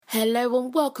Hello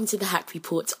and welcome to the Hack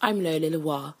Report. I'm Lola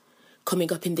Lawar.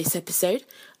 Coming up in this episode,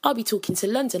 I'll be talking to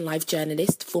London Live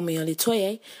journalist Funmi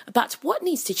Olutoye about what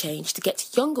needs to change to get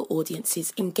younger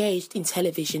audiences engaged in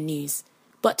television news.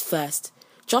 But first,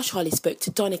 Josh Hollis spoke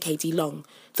to Donna K.D. Long,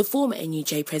 the former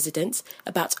NUJ president,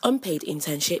 about unpaid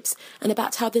internships and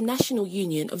about how the National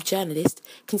Union of Journalists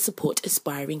can support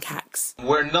aspiring hacks.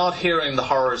 We're not hearing the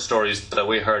horror stories that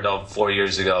we heard of 4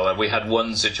 years ago. We had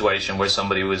one situation where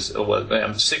somebody was,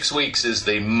 6 weeks is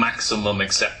the maximum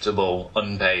acceptable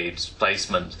unpaid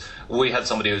placement. We had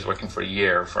somebody who was working for a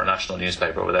year for a national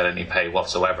newspaper without any pay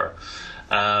whatsoever.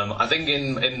 I think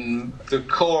in the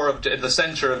core of the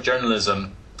centre of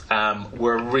journalism,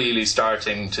 we're really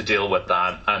starting to deal with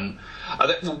that. And I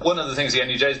think one of the things the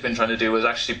NUJ has been trying to do is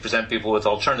actually present people with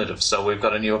alternatives. So we've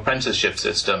got a new apprenticeship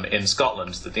system in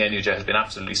Scotland that the NUJ has been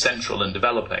absolutely central in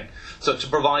developing. So to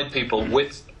provide people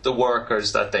with the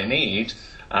workers that they need,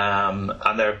 and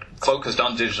they're focused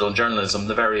on digital journalism,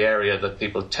 the very area that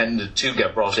people tended to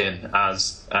get brought in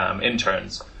as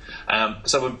interns.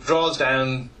 So it draws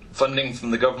down funding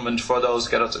from the government for those,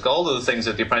 get us all of the things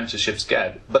that the apprenticeships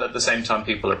get, but at the same time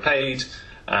people are paid,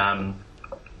 and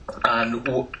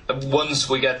once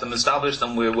we get them established,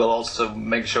 then we will also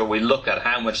make sure we look at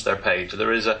how much they're paid.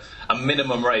 There is a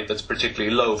minimum rate that's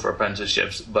particularly low for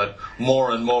apprenticeships, but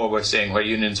more and more we're seeing where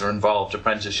unions are involved,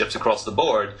 apprenticeships across the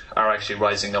board are actually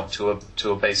rising up to a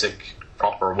basic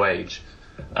proper wage.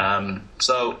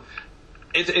 So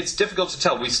it's difficult to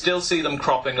tell. We still see them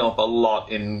cropping up a lot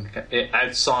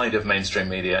outside of mainstream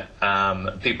media.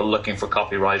 People looking for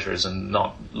copywriters and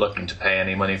not looking to pay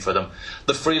any money for them.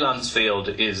 The freelance field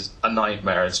is a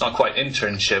nightmare. It's not quite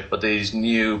internship, but these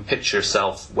new pitch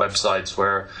yourself websites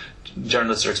where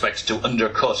journalists are expected to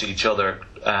undercut each other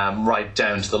right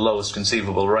down to the lowest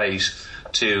conceivable rate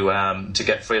to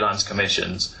get freelance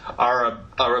commissions are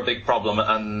a big problem.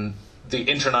 And the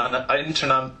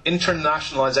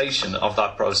internationalisation of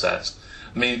that process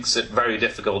makes it very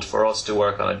difficult for us to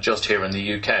work on it just here in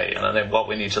the UK. And I think what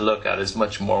we need to look at is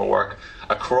much more work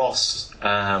across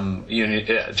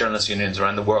journalist unions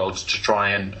around the world to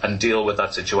try and deal with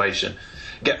that situation.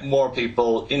 Get more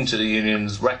people into the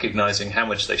unions recognising how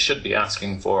much they should be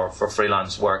asking for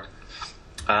freelance work.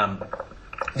 The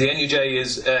NUJ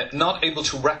is not able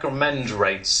to recommend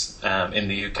rates in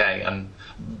the UK and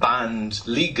banned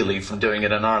legally from doing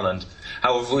it in Ireland.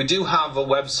 However, we do have a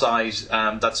website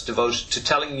that's devoted to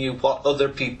telling you what other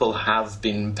people have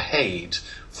been paid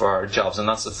for jobs, and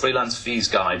that's the Freelance Fees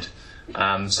Guide.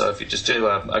 So if you just do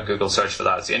a Google search for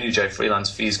that, it's the NUJ Freelance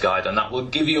Fees Guide, and that will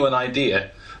give you an idea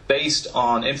based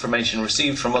on information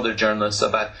received from other journalists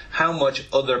about how much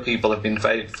other people have been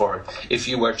paid for it. If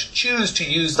you were to choose to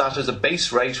use that as a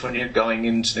base rate when you're going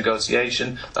into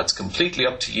negotiation, that's completely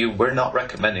up to you. We're not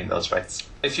recommending those rates.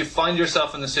 If you find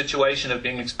yourself in the situation of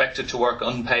being expected to work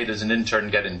unpaid as an intern,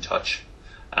 get in touch.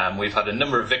 We've had a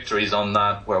number of victories on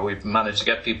that where we've managed to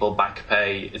get people back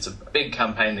pay. It's a big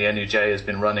campaign the NUJ has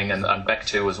been running, and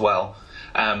BEC2 as well,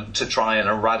 to try and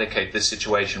eradicate this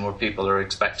situation where people are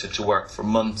expected to work for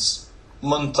month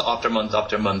after month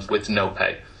after month with no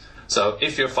pay. So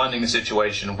if you're finding a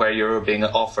situation where you're being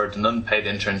offered an unpaid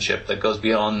internship that goes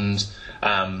beyond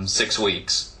 6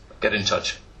 weeks, get in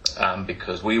touch,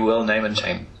 because we will name and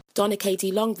shame. Donna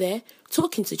K.D. Long there,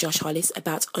 talking to Josh Hollis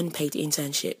about unpaid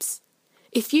internships.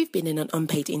 If you've been in an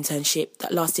unpaid internship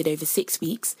that lasted over 6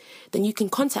 weeks, then you can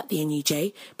contact the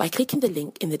NUJ by clicking the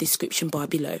link in the description bar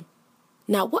below.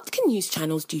 Now, what can news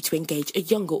channels do to engage a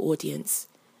younger audience?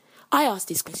 I asked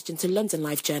this question to London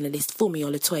Live journalist Funmi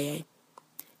Olutoye.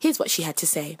 Here's what she had to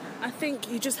say. I think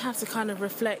you just have to kind of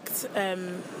reflect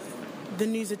the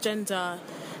news agenda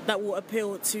that will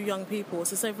appeal to young people.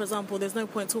 So say, for example, there's no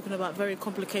point talking about very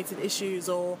complicated issues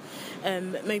or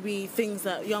maybe things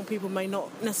that young people may not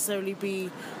necessarily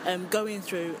be going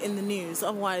through in the news.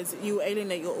 Otherwise, you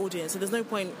alienate your audience. So there's no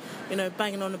point,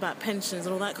 banging on about pensions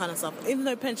and all that kind of stuff. Even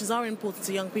though pensions are important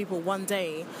to young people one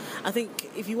day, I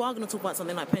think if you are going to talk about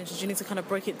something like pensions, you need to kind of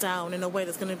break it down in a way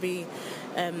that's going to be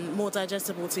more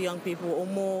digestible to young people or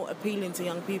more appealing to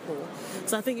young people.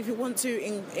 So I think if you want to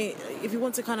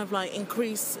kind of like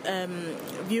increase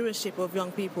viewership of young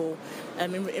people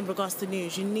in regards to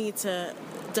news, you need to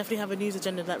definitely have a news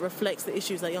agenda that reflects the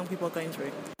issues that young people are going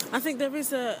through. I think there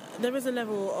is a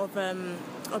level of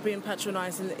being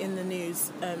patronised in the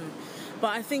news, but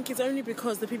I think it's only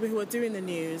because the people who are doing the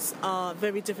news are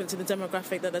very different to the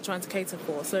demographic that they're trying to cater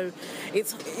for. So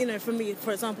it's, for me,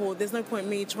 for example, there's no point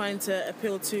me trying to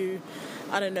appeal to,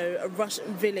 I don't know, a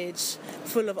Russian village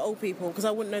full of old people because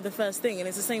I wouldn't know the first thing. And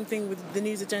it's the same thing with the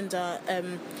news agenda.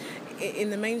 in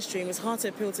the mainstream, it's hard to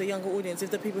appeal to a younger audience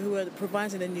if the people who are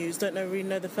providing the news don't really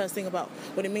know the first thing about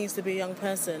what it means to be a young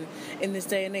person in this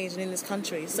day and age and in this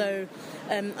country. So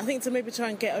I think to maybe try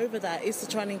and get over that is to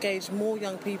try and engage more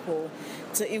young people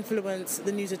to influence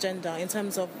the news agenda in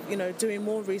terms of, doing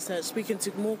more research, speaking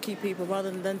to more key people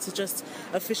rather than to just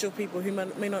official people who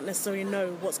may not necessarily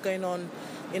know what's going on,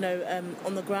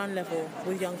 on the ground level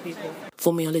with young people.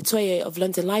 Funmi Olatoye of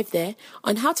London Live there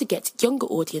on how to get younger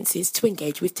audiences to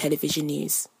engage with television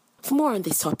news. For more on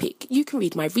this topic, you can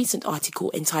read my recent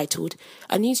article entitled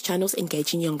 "Are News Channels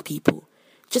Engaging Young People?"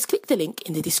 Just click the link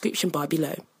in the description bar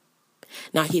below.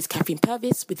 Now here's Catherine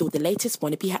Purvis with all the latest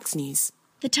Wannabe Hacks news.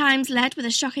 The Times led with a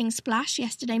shocking splash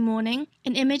yesterday morning,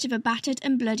 an image of a battered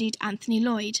and bloodied Anthony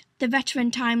Lloyd. The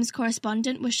veteran Times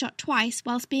correspondent was shot twice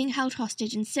whilst being held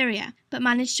hostage in Syria, but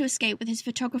managed to escape with his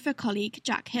photographer colleague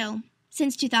Jack Hill.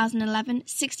 Since 2011,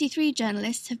 63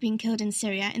 journalists have been killed in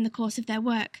Syria in the course of their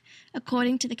work,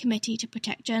 according to the Committee to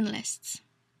Protect Journalists.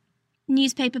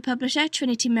 Newspaper publisher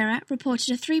Trinity Mirror reported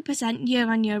a 3%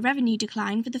 year-on-year revenue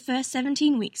decline for the first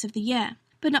 17 weeks of the year.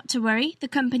 But not to worry, the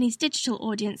company's digital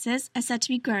audiences are said to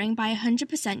be growing by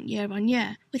 100%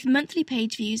 year-on-year, with monthly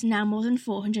page views now more than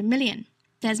 400 million.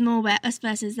 There's more where Us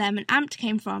vs Them and Amped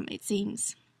came from, it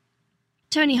seems.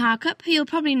 Tony Harkup, who you'll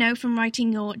probably know from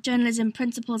writing your Journalism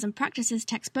Principles and Practices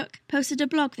textbook, posted a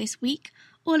blog this week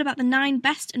all about the 9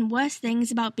 best and worst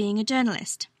things about being a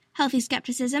journalist. Healthy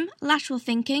skepticism, lateral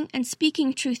thinking, and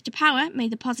speaking truth to power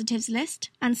made the positives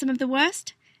list, and some of the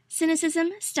worst?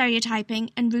 Cynicism, stereotyping,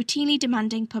 and routinely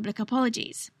demanding public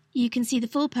apologies. You can see the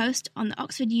full post on the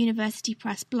Oxford University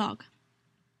Press blog.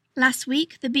 Last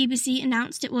week, the BBC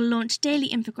announced it will launch daily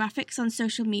infographics on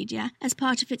social media as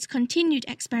part of its continued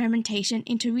experimentation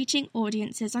into reaching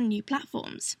audiences on new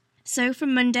platforms. So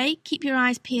from Monday, keep your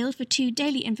eyes peeled for 2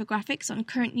 daily infographics on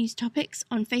current news topics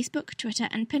on Facebook, Twitter,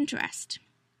 and Pinterest.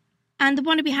 And the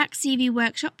Wannabe Hacks CV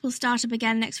workshop will start up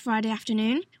again next Friday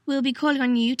afternoon. We'll be calling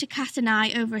on you to cast an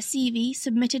eye over a CV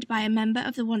submitted by a member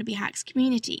of the Wannabe Hacks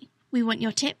community. We want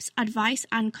your tips, advice,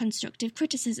 and constructive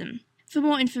criticism. For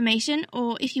more information,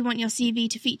 or if you want your CV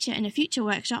to feature in a future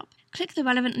workshop, click the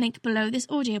relevant link below this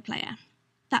audio player.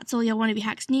 That's all your Wannabe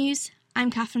Hacks news.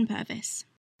 I'm Catherine Purvis.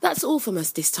 That's all from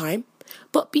us this time.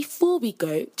 But before we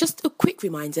go, just a quick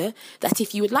reminder that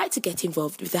if you would like to get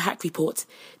involved with the Hack Report,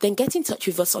 then get in touch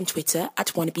with us on Twitter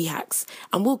at Wannabe Hacks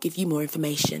and we'll give you more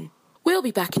information. We'll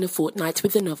be back in a fortnight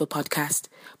with another podcast.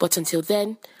 But until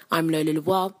then, I'm Lola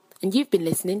Lawal and you've been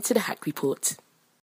listening to the Hack Report.